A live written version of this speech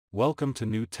Welcome to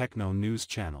New Techno News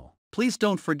Channel. Please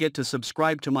don't forget to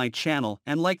subscribe to my channel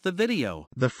and like the video.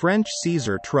 The French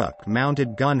Caesar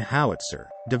truck-mounted gun howitzer,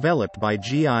 developed by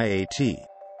GIAT.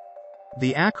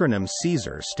 The acronym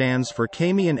Caesar stands for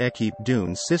Camion équipe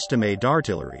d'une système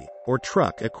d'artillerie, or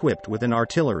truck equipped with an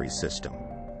artillery system.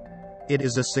 It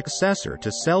is a successor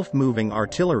to self-moving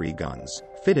artillery guns,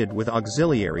 fitted with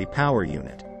auxiliary power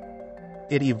unit.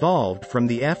 It evolved from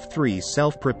the F-3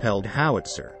 self-propelled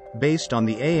howitzer, based on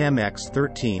the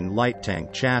AMX-13 light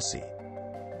tank chassis.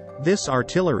 This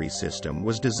artillery system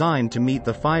was designed to meet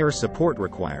the fire support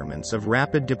requirements of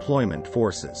rapid deployment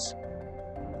forces.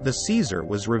 The Caesar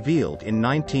was revealed in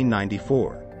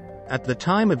 1994. At the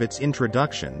time of its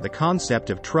introduction, the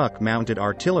concept of truck-mounted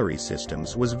artillery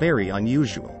systems was very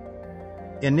unusual.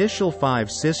 Initial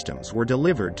 5 systems were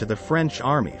delivered to the French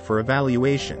Army for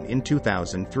evaluation in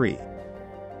 2003.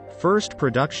 First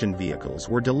production vehicles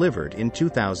were delivered in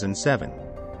 2007.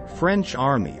 French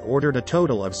Army ordered a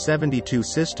total of 72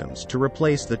 systems to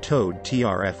replace the towed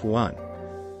TRF-1.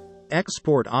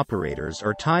 Export operators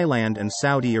are Thailand and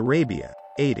Saudi Arabia.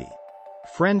 80.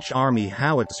 French Army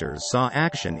howitzers saw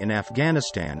action in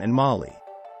Afghanistan and Mali.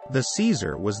 The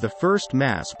Caesar was the first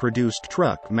mass-produced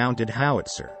truck-mounted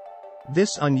howitzer.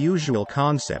 This unusual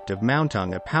concept of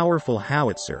mounting a powerful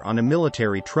howitzer on a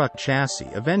military truck chassis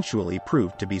eventually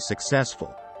proved to be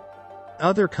successful.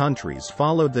 Other countries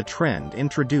followed the trend,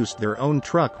 introduced their own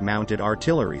truck-mounted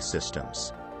artillery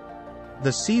systems.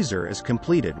 The Caesar is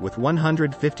completed with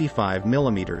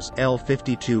 155mm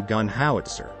L-52 gun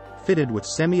howitzer, fitted with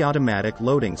semi-automatic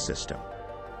loading system.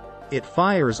 It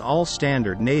fires all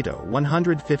standard NATO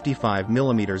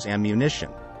 155mm ammunition,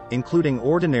 including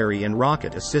ordinary and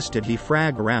rocket-assisted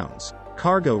defrag rounds,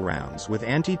 cargo rounds with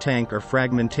anti-tank or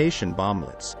fragmentation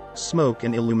bomblets, smoke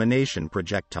and illumination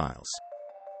projectiles.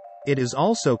 It is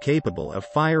also capable of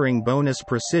firing bonus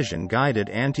precision-guided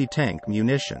anti-tank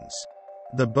munitions.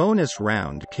 The bonus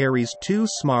round carries 2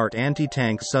 smart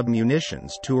anti-tank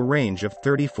submunitions to a range of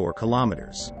 34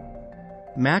 kilometers.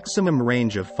 Maximum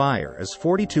range of fire is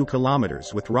 42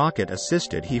 kilometers with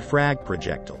rocket-assisted defrag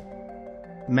projectile.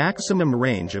 Maximum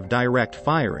range of direct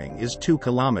firing is 2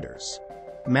 kilometers.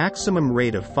 Maximum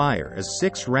rate of fire is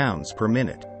 6 rounds per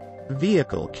minute.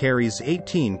 Vehicle carries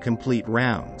 18 complete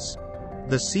rounds.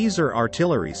 The Caesar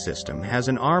artillery system has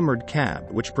an armored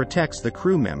cab which protects the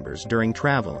crew members during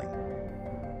traveling.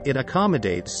 It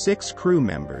accommodates 6 crew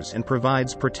members and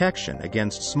provides protection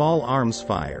against small arms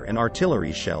fire and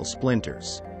artillery shell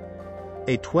splinters.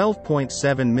 A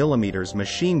 12.7mm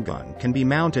machine gun can be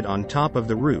mounted on top of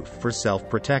the roof for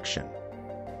self-protection.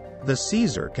 The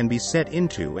Caesar can be set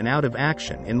into and out of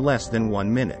action in less than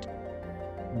 1 minute.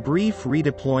 Brief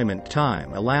redeployment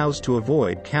time allows to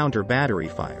avoid counter-battery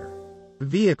fire.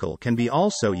 Vehicle can be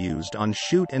also used on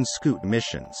shoot-and-scoot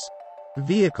missions.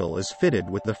 Vehicle is fitted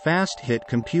with the fast-hit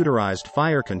computerized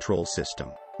fire control system,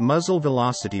 muzzle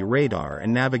velocity radar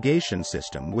and navigation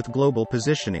system with global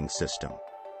positioning system.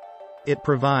 It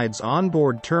provides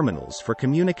onboard terminals for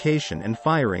communication and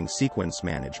firing sequence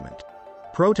management.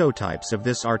 Prototypes of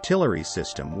this artillery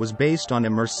system was based on a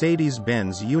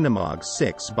Mercedes-Benz Unimog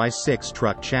 6x6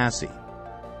 truck chassis.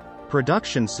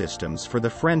 Production systems for the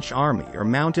French Army are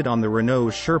mounted on the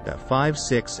Renault Sherpa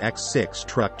 56X6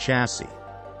 truck chassis.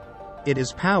 It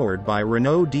is powered by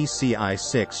Renault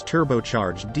DCi6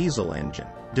 turbocharged diesel engine,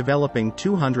 developing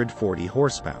 240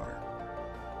 horsepower.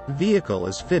 Vehicle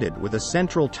is fitted with a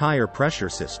central tire pressure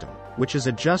system, which is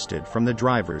adjusted from the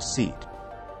driver's seat.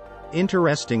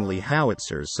 Interestingly,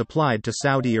 howitzers supplied to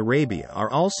Saudi Arabia are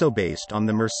also based on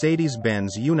the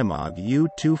Mercedes-Benz Unimog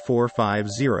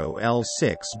U2450L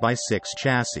 6x6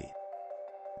 chassis.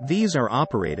 These are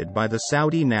operated by the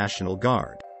Saudi National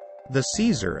Guard. The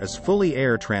Caesar is fully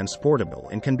air transportable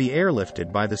and can be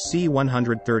airlifted by the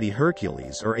C-130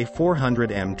 Hercules or a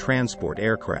 400M transport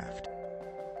aircraft.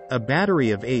 A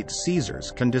battery of 8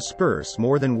 Caesars can disperse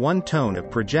more than 1 ton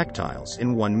of projectiles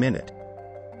in 1 minute.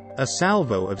 A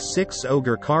salvo of 6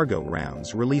 Ogre cargo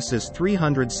rounds releases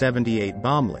 378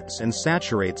 bomblets and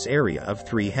saturates area of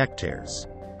 3 hectares.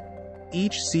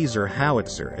 Each Caesar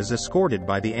howitzer is escorted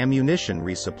by the ammunition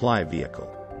resupply vehicle.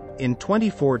 In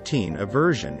 2014, a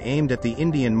version aimed at the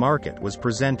Indian market was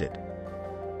presented.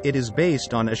 It is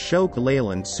based on Ashok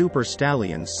Leyland Super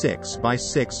Stallion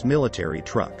 6x6 military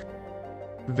truck.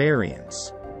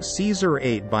 Variants: Caesar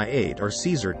 8x8 or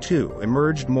Caesar 2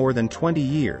 emerged more than 20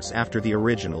 years after the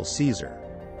original Caesar.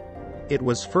 It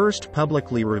was first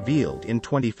publicly revealed in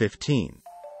 2015.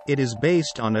 It is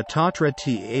based on a Tatra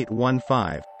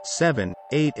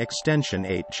T815-7-8 Extension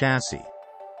 8 chassis.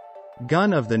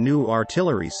 Gun of the new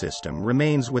artillery system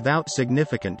remains without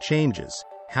significant changes,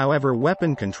 However,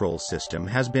 weapon control system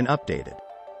has been updated.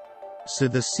 So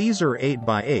the Caesar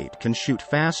 8x8 can shoot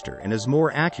faster and is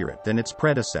more accurate than its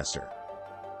predecessor.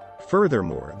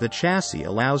 Furthermore, the chassis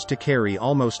allows to carry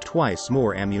almost twice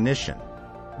more ammunition.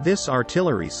 This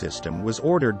artillery system was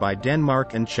ordered by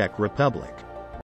Denmark and Czech Republic.